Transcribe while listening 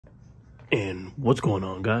And what's going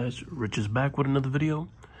on, guys? Rich is back with another video.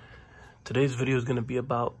 Today's video is going to be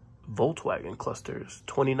about Volkswagen clusters,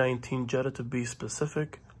 2019 Jetta to be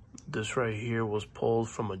specific. This right here was pulled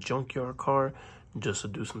from a junkyard car just to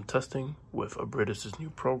do some testing with Abrites'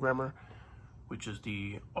 new programmer, which is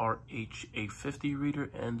the RH850 reader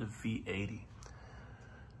and the V850.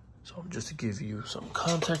 So just to give you some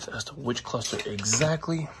context as to which cluster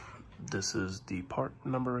exactly, this is the part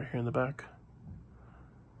number right here in the back.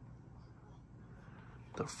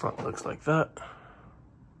 The front looks like that.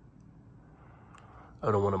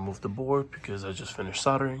 I don't want to move the board because I just finished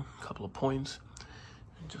soldering a couple of points.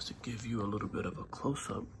 And just to give you a little bit of a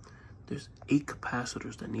close-up, there's 8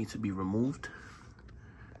 capacitors that need to be removed,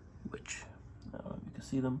 which, now you can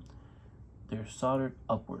see them, they're soldered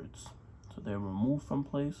upwards. So they're removed from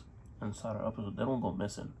place and soldered upwards, so they don't go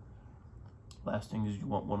missing. Last thing is you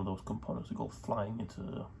want one of those components to go flying into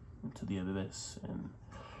the abyss and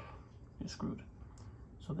you're screwed.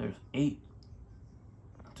 So there's 8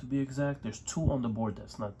 to be exact. There's 2 on the board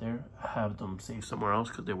that's not there. I have them saved somewhere else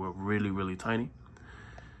because they were really tiny.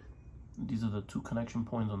 These are the 2 connection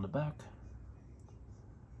points on the back.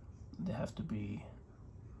 They have to be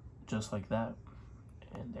just like that,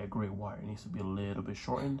 and their gray wire needs to be a little bit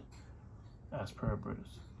shortened as per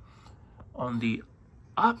Abrites. On the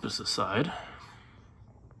opposite side,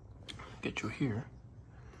 get you here.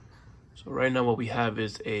 So right now what we have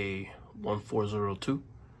is a 1402.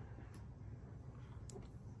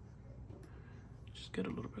 Just get a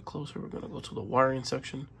little bit closer. We're gonna go to the wiring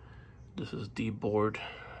section. This is the board,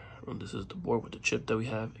 and this is the board with the chip that we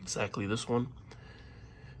have, exactly this one.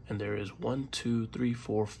 And there is 1, 2, 3,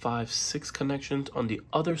 4, 5, 6 connections on the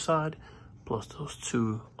other side, plus those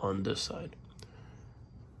 2 on this side.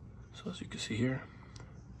 So as you can see here,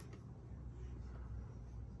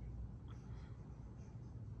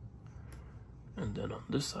 and then on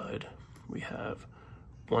this side, we have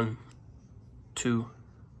 1, 2,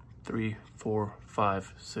 3, 4,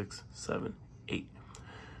 5, 6, 7, 8.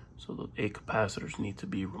 So the 8 capacitors need to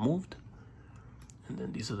be removed. And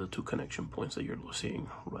then these are the 2 connection points that you're seeing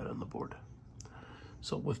right on the board.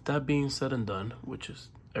 So with that being said and done, which is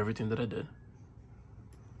everything that I did,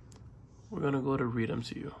 we're gonna go to read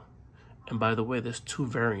MCU. And by the way, there's 2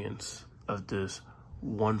 variants of this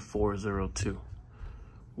 1402,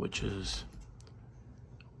 which is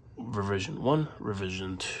revision 1,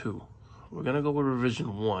 revision 2. We're gonna go with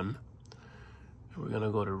revision 1, and we're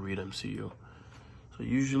gonna go to read MCU. So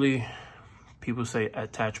usually people say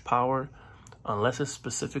attach power. Unless it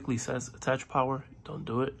specifically says attach power, don't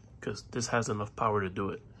do it, because this has enough power to do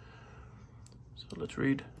it. So let's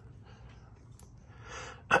read.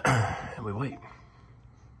 And we wait.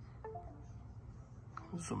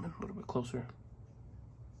 Zoom in a little bit closer.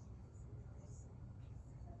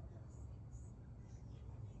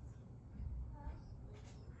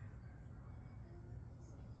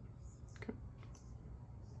 Okay.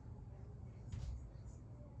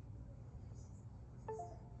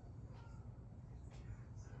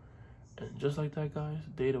 And just like that, guys,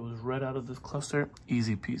 data was read out of this cluster,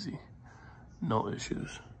 easy peasy, no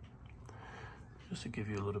issues. Just to give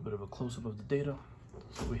you a little bit of a close-up of the data,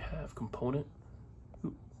 so we have component.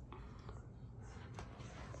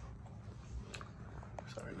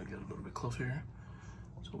 Sorry, let me get a little bit closer here.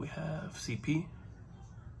 So we have CP,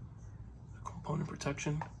 component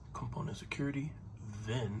protection, component security,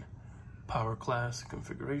 VIN, power class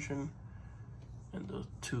configuration, and those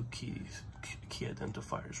 2 key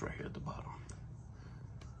identifiers right here at the bottom.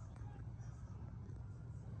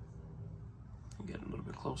 I'll get a little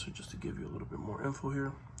bit closer just to give you a little bit more info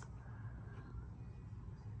here.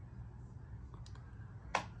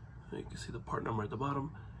 So you can see the part number at the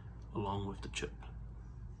bottom along with the chip.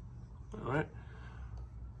 All right.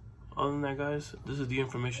 Other than that, guys, this is the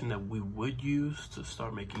information that we would use to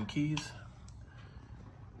start making keys.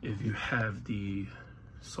 If you have the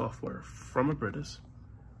software from Abrites,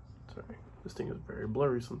 sorry, this thing is very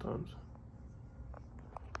blurry sometimes.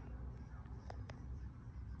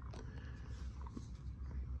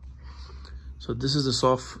 So this is the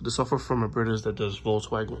software from Abrites that does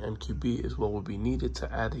Volkswagen MQB is what will be needed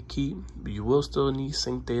to add a key. But you will still need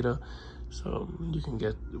sync data, so you can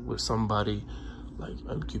get with somebody like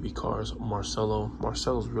MQB Cars, Marcelo.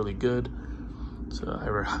 Marcelo's really good, so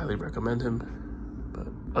I highly recommend him. But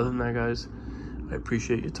other than that, guys, I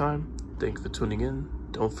appreciate your time. Thanks for tuning in.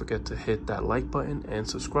 Don't forget to hit that like button and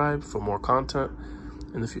subscribe for more content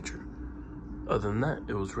in the future. Other than that,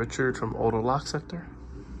 it was Richard from Auto Lock Sector.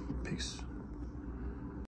 Peace.